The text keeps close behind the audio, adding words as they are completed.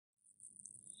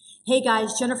Hey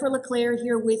guys, Jennifer LeClaire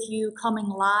here with you, coming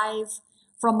live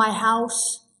from my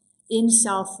house in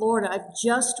South Florida. I've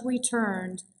just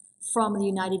returned from the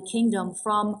United Kingdom,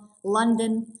 from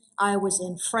London. I was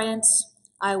in France.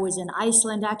 I was in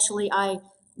Iceland. Actually, I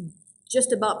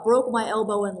just about broke my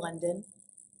elbow in London.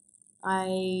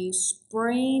 I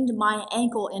sprained my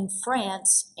ankle in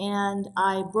France, and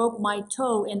I broke my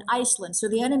toe in Iceland. So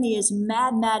the enemy is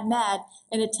mad, mad, mad,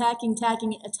 and attacking.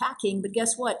 But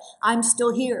guess what? I'm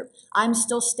still here. I'm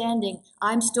still standing.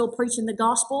 I'm still preaching the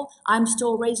gospel. I'm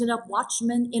still raising up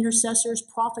watchmen, intercessors,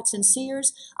 prophets, and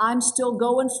seers. I'm still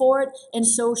going for it, and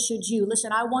so should you.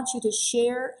 Listen, I want you to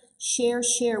share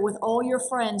with all your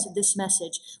friends this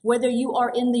message. Whether you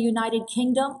are in the United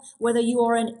Kingdom, whether you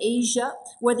are in Asia,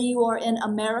 whether you are in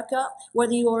America,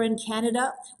 whether you are in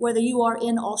Canada, whether you are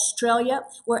in Australia,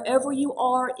 wherever you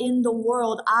are in the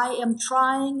world, I am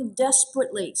trying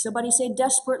desperately, somebody say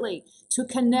desperately, to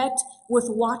connect with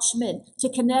watchmen, to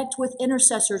connect with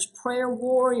intercessors, prayer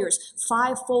warriors,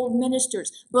 fivefold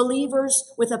ministers,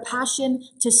 believers with a passion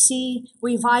to see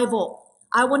revival.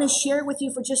 I want to share with you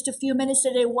for just a few minutes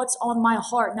today what's on my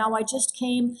heart. Now, I just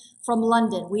came from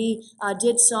London. We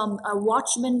did some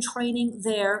watchman training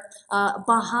there,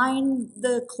 behind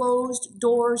the closed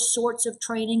doors sorts of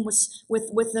training with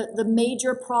the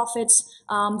major prophets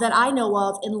that I know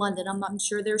of in London. I'm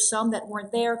sure there's some that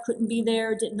weren't there, couldn't be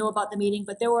there, didn't know about the meeting,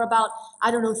 but there were about,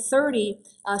 30,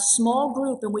 a small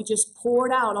group, and we just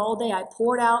poured out all day. I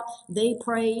poured out, they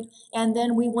prayed, and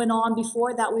then we went on.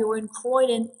 Before that, we were in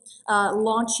Croydon,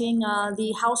 launching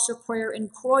the House of Prayer in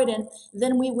Croydon.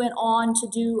 Then we went on to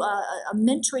do a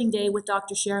mentoring day with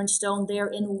Dr. Sharon Stone there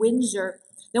in Windsor.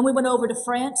 Then we went over to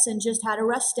France and just had a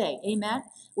rest day. Amen.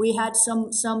 We had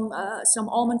some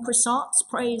almond croissants,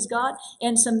 praise God,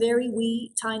 and some very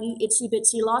wee, tiny, itsy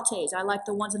bitsy lattes. I like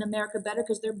the ones in America better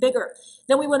because they're bigger.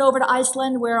 Then we went over to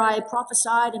Iceland, where I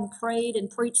prophesied and prayed and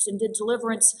preached and did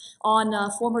deliverance on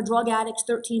former drug addicts.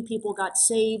 13 people got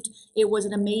saved. It was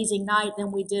an amazing night.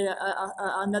 Then we did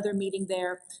another meeting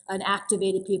there and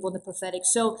activated people in the prophetic.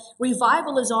 So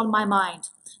revival is on my mind,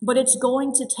 but it's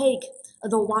going to take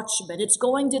the watchmen. It's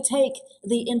going to take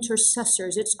the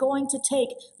intercessors. It's going to take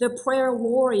the prayer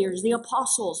warriors, the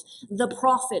apostles, the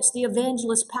prophets, the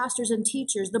evangelists, pastors, and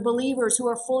teachers, the believers who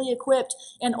are fully equipped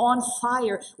and on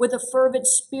fire with a fervent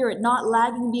spirit, not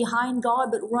lagging behind God,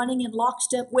 but running in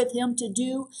lockstep with Him to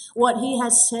do what He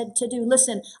has said to do.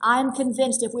 Listen, I'm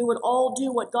convinced if we would all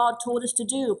do what God told us to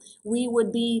do, we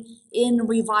would be in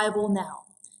revival now.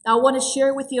 Now, I want to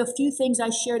share with you a few things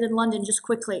I shared in London just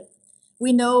quickly.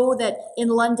 We know that in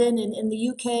London, in the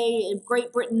UK, in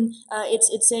Great Britain,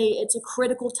 it's a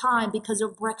critical time because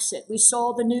of Brexit. We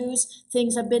saw the news;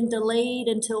 things have been delayed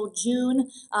until June.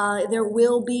 There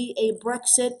will be a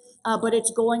Brexit, but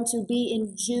it's going to be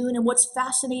in June. And what's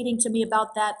fascinating to me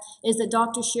about that is that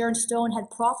Dr. Sharon Stone had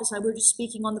prophesied. We were just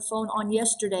speaking on the phone on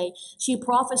yesterday. She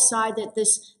prophesied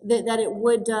that it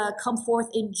would come forth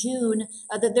in June,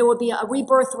 that there would be a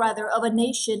rebirth, rather, of a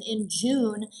nation in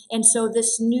June. And so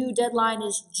this new deadline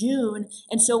is June,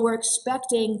 and so we're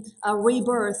expecting a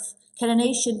rebirth. Can a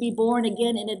nation be born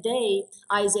again in a day?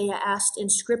 Isaiah asked in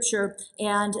scripture,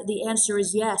 and the answer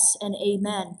is yes and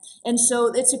amen. And so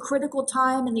it's a critical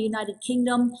time in the United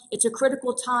Kingdom. It's a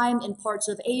critical time in parts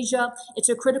of Asia. It's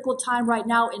a critical time right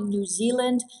now in New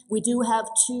Zealand. We do have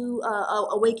two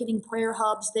awakening prayer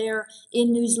hubs there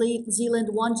in New Zealand,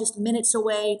 one just minutes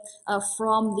away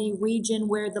from the region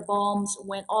where the bombs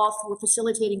went off. We're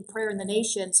facilitating prayer in the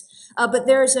nations. But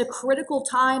there's a critical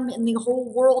time in the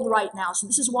whole world right now. So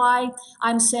this is why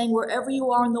I'm saying wherever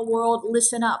you are in the world,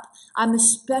 listen up. I'm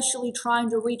especially trying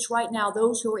to reach right now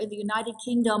those who are in the United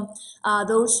Kingdom,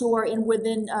 those who are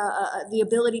within the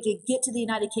ability to get to the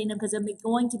United Kingdom, because I'm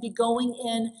going to be going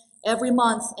in every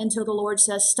month until the Lord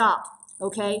says stop.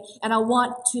 Okay? And I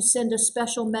want to send a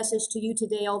special message to you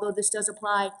today, although this does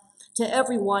apply to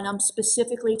everyone. I'm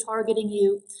specifically targeting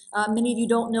you. Many of you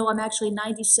don't know I'm actually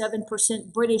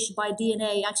 97% British by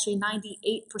DNA, actually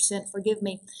 98%, forgive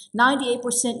me, 98%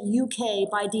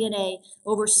 UK by DNA,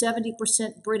 over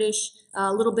 70% British,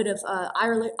 a little bit of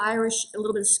Irish, a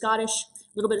little bit of Scottish,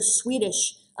 a little bit of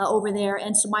Swedish over there.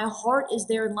 And so my heart is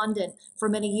there in London for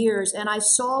many years. And I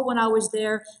saw when I was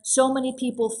there so many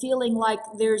people feeling like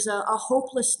there's a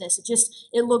hopelessness.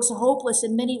 It looks hopeless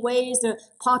in many ways. The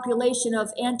population of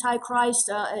Antichrist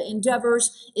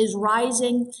endeavors is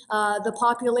rising. The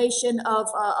population of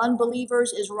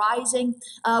unbelievers is rising.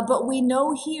 But we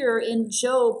know here in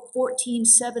Job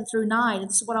 14:7-9, and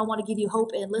this is what I want to give you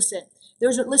hope in. Listen,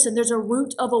 there's a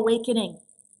root of awakening.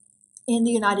 in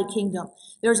the United Kingdom.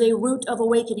 There's a root of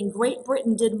awakening. Great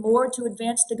Britain did more to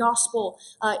advance the gospel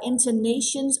into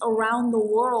nations around the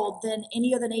world than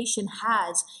any other nation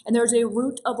has. And there's a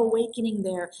root of awakening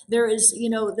there. There is,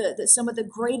 some of the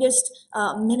greatest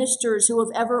ministers who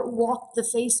have ever walked the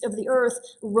face of the earth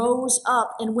rose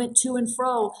up and went to and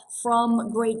fro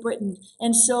from Great Britain.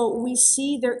 And so we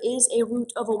see there is a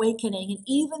root of awakening. And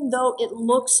even though it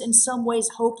looks in some ways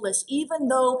hopeless, even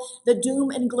though the doom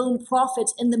and gloom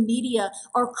prophets in the media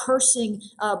are cursing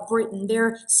Britain.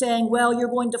 They're saying, well, you're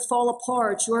going to fall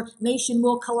apart. Your nation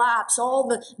will collapse. All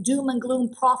the doom and gloom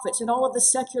prophets and all of the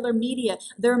secular media,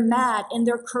 they're mad and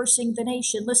they're cursing the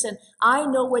nation. Listen, I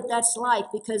know what that's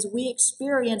like because we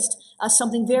experienced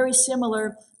something very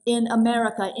similar in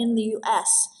America, in the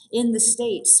U.S., in the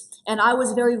States. And I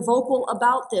was very vocal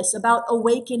about this, about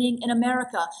awakening in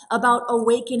America, about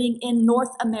awakening in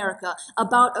North America,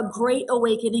 about a great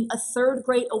awakening, a third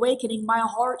great awakening. My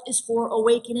heart is for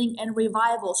awakening and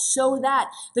revival so that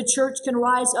the church can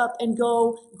rise up and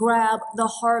go grab the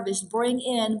harvest, bring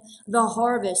in the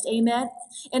harvest. Amen.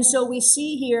 And so we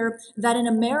see here that in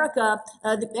America,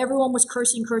 everyone was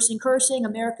cursing.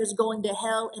 America's going to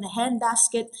hell in a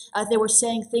handbasket. They were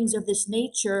saying things of this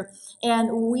nature.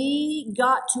 And we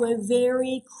got to a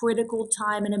very critical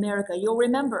time in America. You'll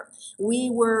remember, we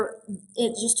were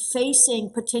just facing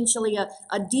potentially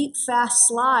a deep, fast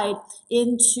slide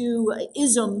into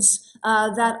isms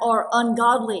that are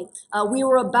ungodly. We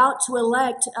were about to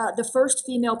elect the first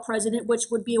female president, which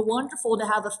would be wonderful to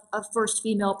have a first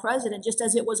female president, just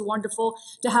as it was wonderful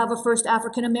to have a first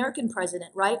African American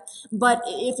president, right? But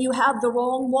if you have the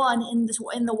wrong one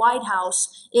in the White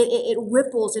House, it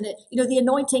ripples, and the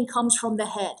anointing comes from the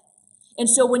head. And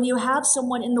so when you have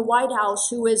someone in the White House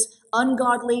who is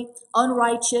ungodly,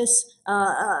 unrighteous,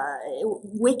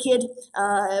 wicked,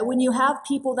 when you have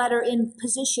people that are in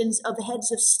positions of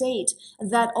heads of state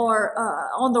that are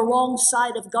on the wrong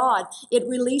side of God, it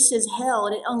releases hell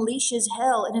and it unleashes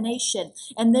hell in a nation.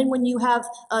 And then when you have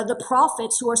the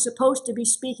prophets who are supposed to be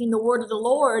speaking the word of the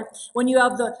Lord, when you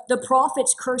have the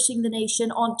prophets cursing the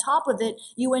nation, on top of it,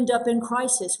 you end up in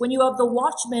crisis. When you have the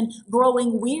watchmen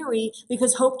growing weary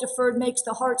because hope deferred makes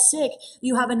the heart sick,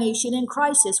 you have a nation in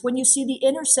crisis. When you see the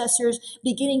intercessors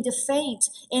beginning to faint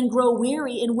and grow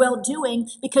weary in well-doing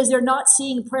because they're not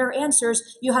seeing prayer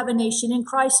answers, you have a nation in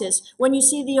crisis. When you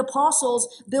see the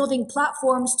apostles building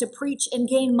platforms to preach and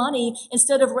gain money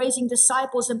instead of raising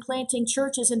disciples and planting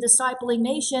churches and discipling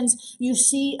nations, you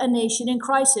see a nation in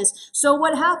crisis. So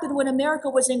what happened when America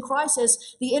was in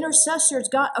crisis? The intercessors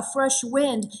got a fresh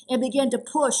wind and began to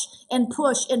push and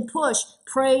push and push.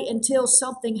 Pray until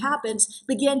something happens,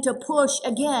 begin to push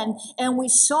again, and we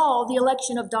saw the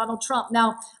election of Donald Trump.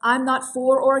 Now, I'm not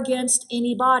for or against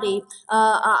anybody.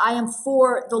 I am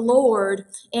for the Lord,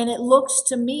 and it looks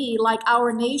to me like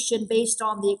our nation, based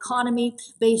on the economy,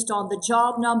 based on the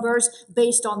job numbers,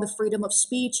 based on the freedom of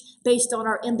speech, based on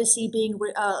our embassy being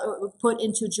put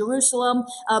into Jerusalem,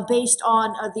 based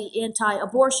on the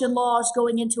anti-abortion laws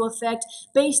going into effect,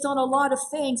 based on a lot of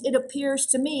things, it appears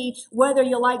to me, whether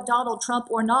you like Donald Trump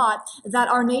or not, that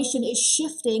our nation is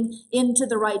shifting into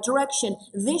the right direction.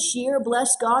 This year,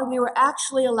 bless God, we were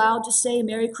actually allowed to say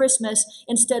Merry Christmas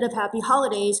instead of Happy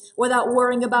Holidays without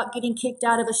worrying about getting kicked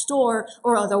out of a store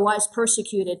or otherwise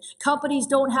persecuted. Companies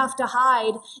don't have to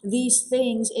hide these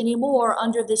things anymore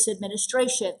under this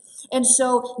administration. And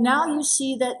so now you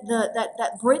see that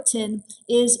that Britain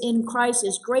is in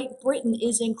crisis. Great Britain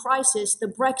is in crisis. The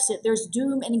Brexit, there's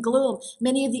doom and gloom.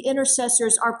 Many of the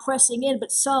intercessors are pressing in,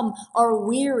 but some are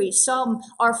weary. Some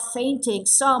are fainting.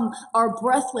 Some are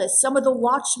breathless. Some of the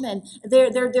watchmen,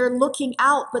 they're looking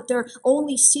out, but they're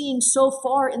only seeing so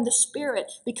far in the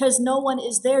spirit because no one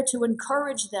is there to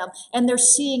encourage them. And they're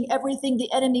seeing everything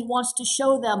the enemy wants to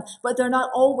show them, but they're not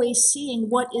always seeing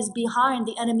what is behind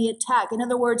the enemy attack. In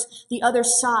other words, the other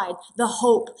side, the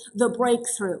hope, the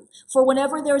breakthrough. For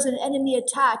whenever there's an enemy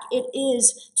attack, it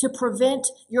is to prevent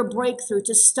your breakthrough,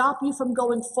 to stop you from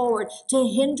going forward, to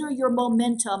hinder your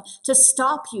momentum, to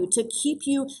stop you, to keep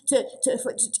you, to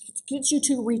get you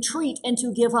to retreat and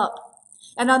to give up.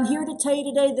 And I'm here to tell you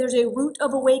today, there's a root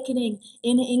of awakening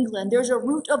in England. There's a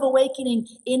root of awakening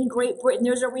in Great Britain.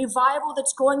 There's a revival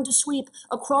that's going to sweep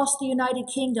across the United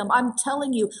Kingdom. I'm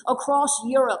telling you, across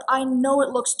Europe. I know it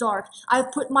looks dark.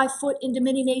 I've put my foot into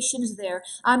many nations there.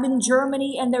 I'm in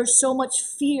Germany, and there's so much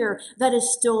fear that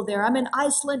is still there. I'm in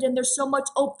Iceland, and there's so much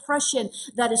oppression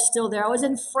that is still there. I was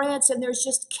in France, and there's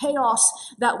just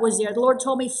chaos that was there. The Lord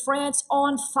told me, France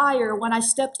on fire, when I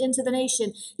stepped into the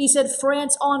nation. He said,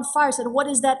 France on fire. I said, what what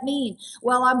does that mean?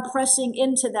 Well, I'm pressing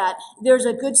into that. There's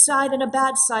a good side and a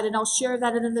bad side, and I'll share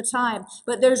that at another time.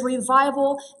 But there's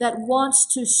revival that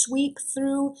wants to sweep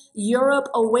through Europe,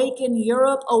 awaken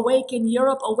Europe, awaken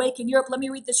Europe, awaken Europe. Let me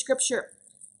read the scripture.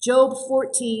 Job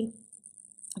 14,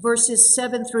 verses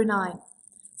 7 through 9.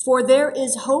 For there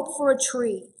is hope for a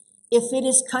tree, if it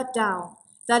is cut down,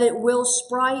 that it will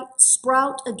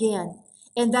sprout again,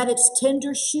 and that its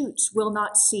tender shoots will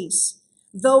not cease.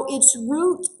 Though its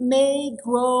root may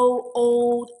grow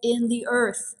old in the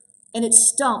earth, and its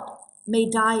stump may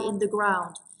die in the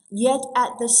ground, yet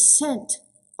at the scent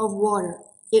of water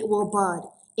it will bud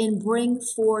and bring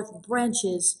forth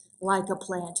branches like a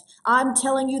plant. I'm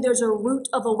telling you, there's a root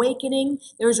of awakening.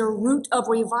 There's a root of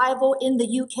revival in the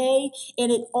UK,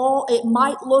 and it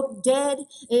might look dead.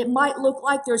 It might look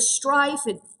like there's strife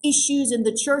and issues in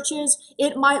the churches.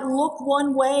 It might look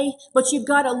one way, but you've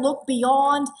got to look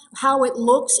beyond how it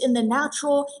looks in the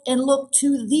natural and look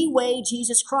to the way,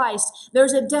 Jesus Christ.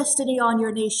 There's a destiny on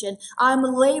your nation. I'm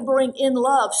laboring in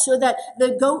love so that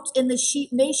the goat and the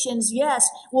sheep nations, yes,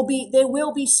 they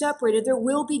will be separated. There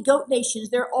will be goat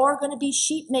nations. There are going to be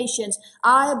sheep nations.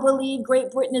 I believe Great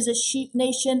Britain is a sheep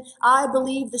nation. I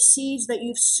believe the seeds that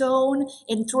you've sown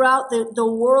and throughout the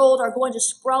world are going to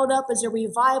sprout up as a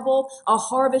revival, a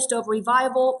harvest of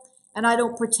revival. And I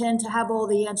don't pretend to have all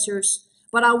the answers,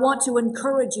 but I want to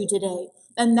encourage you today.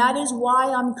 And that is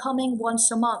why I'm coming once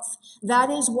a month. That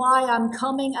is why I'm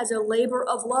coming as a labor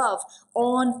of love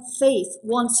on faith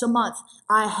once a month.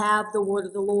 I have the word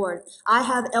of the Lord. I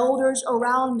have elders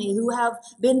around me who have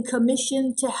been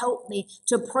commissioned to help me,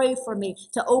 to pray for me,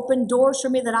 to open doors for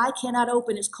me that I cannot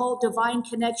open. It's called divine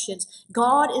connections.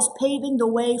 God is paving the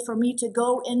way for me to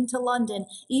go into London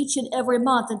each and every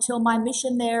month until my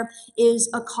mission there is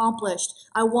accomplished.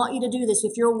 I want you to do this.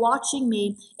 If you're watching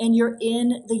me and you're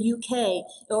in the UK,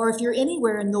 or if you're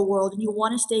anywhere in the world and you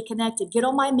want to stay connected, get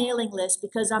on my mailing list,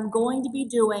 because I'm going to be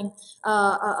doing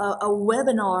a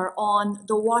webinar on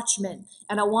the Watchman.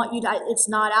 And I want you to, it's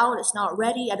not out, it's not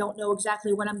ready. I don't know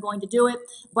exactly when I'm going to do it,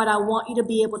 but I want you to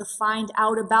be able to find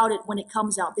out about it when it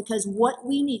comes out, because what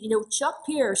we need, Chuck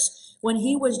Pierce, when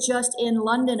he was just in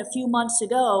London a few months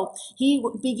ago, he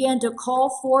began to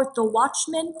call forth the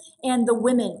watchmen and the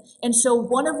women. And so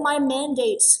one of my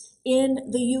mandates in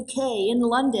the UK, in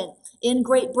London, in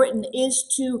Great Britain, is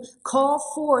to call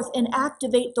forth and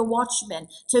activate the watchmen,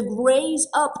 to raise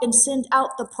up and send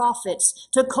out the prophets,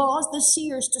 to cause the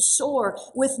seers to soar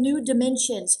with new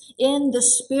dimensions in the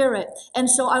spirit. And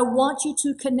so I want you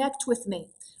to connect with me.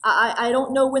 I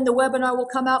don't know when the webinar will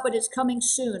come out, but it's coming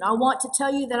soon. I want to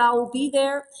tell you that I will be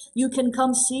there. You can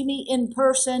come see me in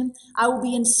person. I will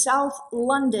be in South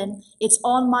London. It's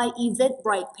on my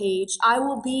Eventbrite page. I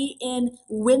will be in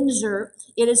Windsor.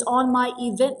 It is on my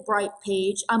Eventbrite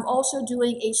page. I'm also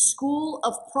doing a School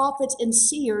of Prophets and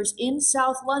Seers in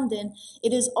South London.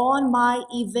 It is on my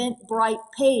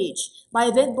Eventbrite page. My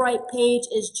Eventbrite page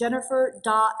is Jennifer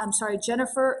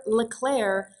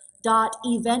LeClaire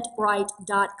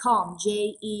 .eventbrite.com,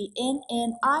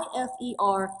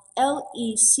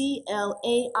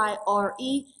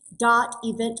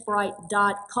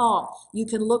 JENNIFERLECLAIRE.eventbrite.com. You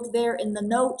can look there in the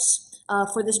notes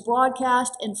for this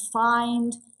broadcast and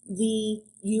find the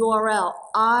URL.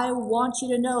 I want you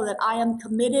to know that I am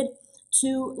committed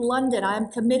to London. I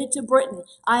am committed to Britain.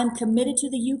 I am committed to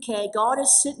the UK. God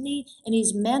has sent me and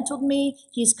He's mantled me.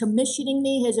 He's commissioning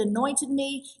me. He's anointed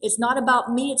me. It's not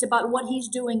about me. It's about what He's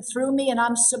doing through me, and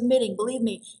I'm submitting. Believe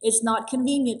me, it's not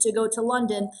convenient to go to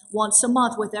London once a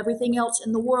month with everything else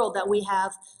in the world that we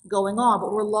have going on.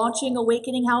 But we're launching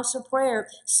Awakening House of Prayer,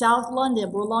 South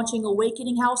London. We're launching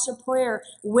Awakening House of Prayer,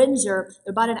 Windsor.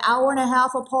 They're about an hour and a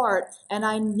half apart. And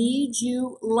I need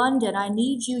you, London. I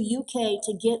need you, UK,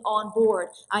 to get on board.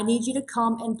 I need you to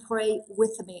come and pray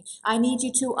with me. I need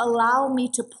you to allow me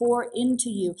to pour into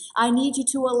you. I need you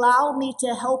to allow me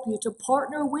to help you, to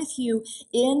partner with you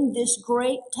in this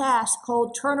great task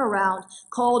called turnaround,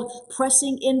 called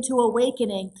pressing into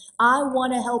awakening. I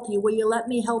want to help you. Will you let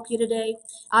me help you today?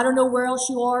 I don't know where else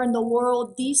you are in the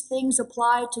world. These things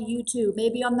apply to you too.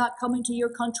 Maybe I'm not coming to your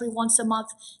country once a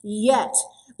month yet,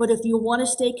 but if you want to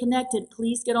stay connected,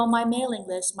 please get on my mailing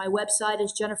list. My website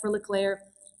is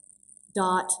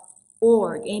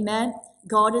JenniferLeClaire.org. Amen.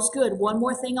 God is good. One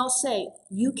more thing I'll say.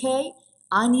 UK,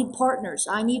 I need partners.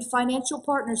 I need financial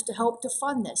partners to help to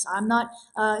fund this. I'm not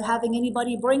having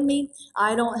anybody bring me.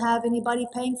 I don't have anybody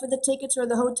paying for the tickets or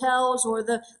the hotels or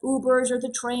the Ubers or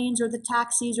the trains or the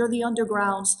taxis or the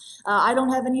undergrounds. I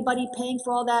don't have anybody paying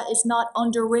for all that. It's not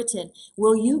underwritten.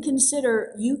 Will you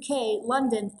consider UK,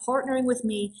 London, partnering with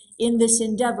me in this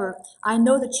endeavor? I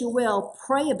know that you will.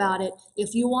 Pray about it.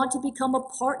 If you want to become a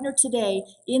partner today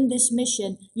in this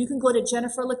mission, you can go to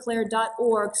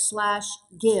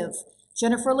jenniferleclaire.org/give.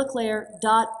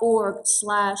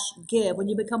 jenniferleclaire.org/give. When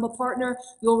you become a partner,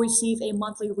 you'll receive a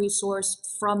monthly resource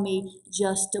from me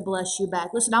just to bless you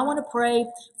back. Listen, I want to pray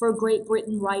for Great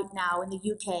Britain right now in the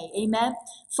UK. Amen.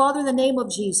 Father, in the name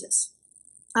of Jesus,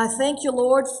 I thank you,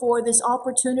 Lord, for this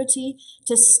opportunity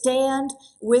to stand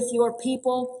with your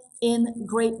people in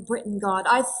Great Britain, God.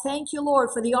 I thank you, Lord,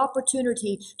 for the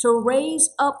opportunity to raise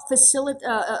up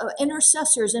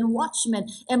intercessors and watchmen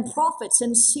and prophets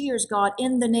and seers, God,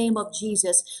 in the name of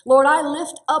Jesus. Lord, I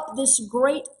lift up this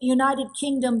great United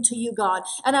Kingdom to you, God,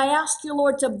 and I ask you,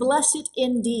 Lord, to bless it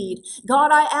indeed.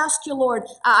 God, I ask you, Lord,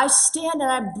 I stand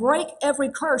and I break every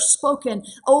curse spoken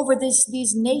over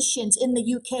these nations in the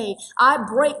UK. I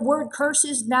break word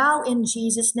curses now in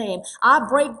Jesus' name. I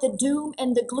break the doom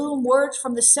and the gloom words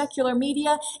from the secular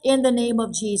media in the name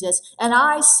of Jesus. And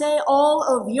I say all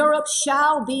of Europe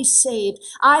shall be saved.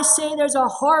 I say there's a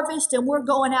harvest and we're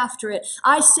going after it.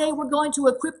 I say we're going to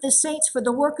equip the saints for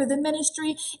the work of the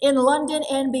ministry in London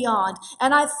and beyond.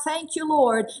 And I thank you,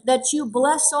 Lord, that you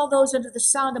bless all those under the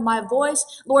sound of my voice.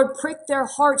 Lord, prick their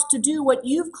hearts to do what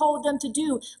you've called them to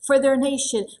do for their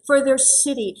nation, for their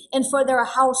city, and for their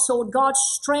household. God,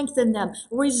 strengthen them,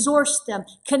 resource them,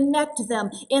 connect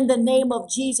them in the name of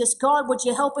Jesus. God, would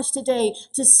you help us today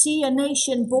to see a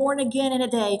nation born again in a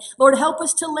day? Lord, help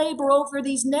us to labor over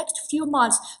these next few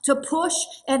months to push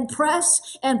and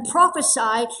press and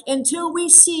prophesy until we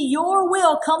see your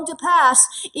will come to pass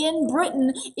in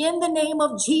Britain in the name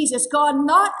of Jesus. God,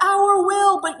 not our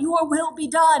will, but your will be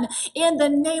done in the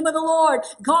name of the Lord.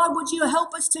 God, would you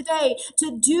help us today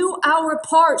to do our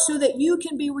part so that you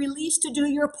can be released to do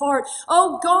your part?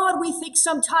 Oh God, we think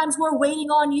sometimes we're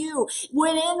waiting on you,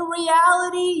 when in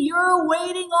reality, you're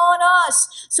waiting on us.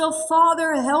 So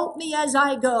Father, help me as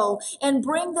I go and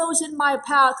bring those in my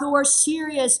path who are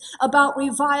serious about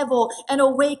revival and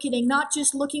awakening, not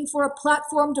just looking for a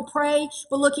platform to pray,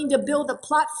 but looking to build a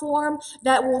platform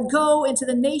that will go into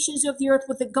the nations of the earth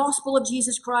with the gospel of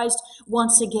Jesus Christ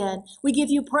once again. We give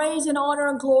you praise and honor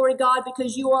and glory, God,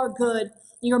 because you are good.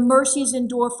 Your mercies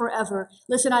endure forever.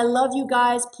 Listen, I love you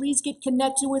guys. Please get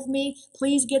connected with me.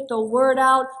 Please get the word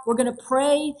out. We're going to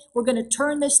pray. We're going to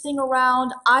turn this thing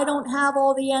around. I don't have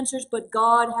all the answers, but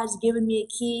God has given me a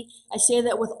key. I say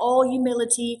that with all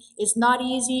humility. It's not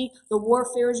easy. The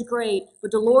warfare is great. But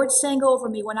the Lord sang over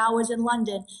me when I was in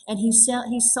London, and he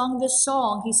sung this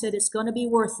song. He said, it's going to be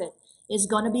worth it. It's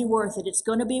going to be worth it. It's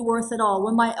going to be worth it all.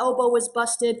 When my elbow was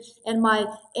busted and my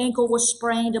ankle was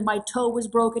sprained and my toe was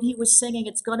broken, he was singing,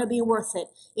 it's going to be worth it.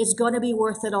 It's going to be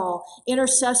worth it all.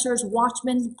 Intercessors,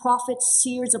 watchmen, prophets,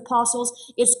 seers, apostles,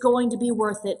 it's going to be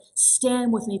worth it.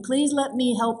 Stand with me. Please let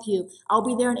me help you. I'll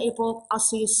be there in April. I'll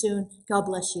see you soon. God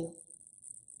bless you.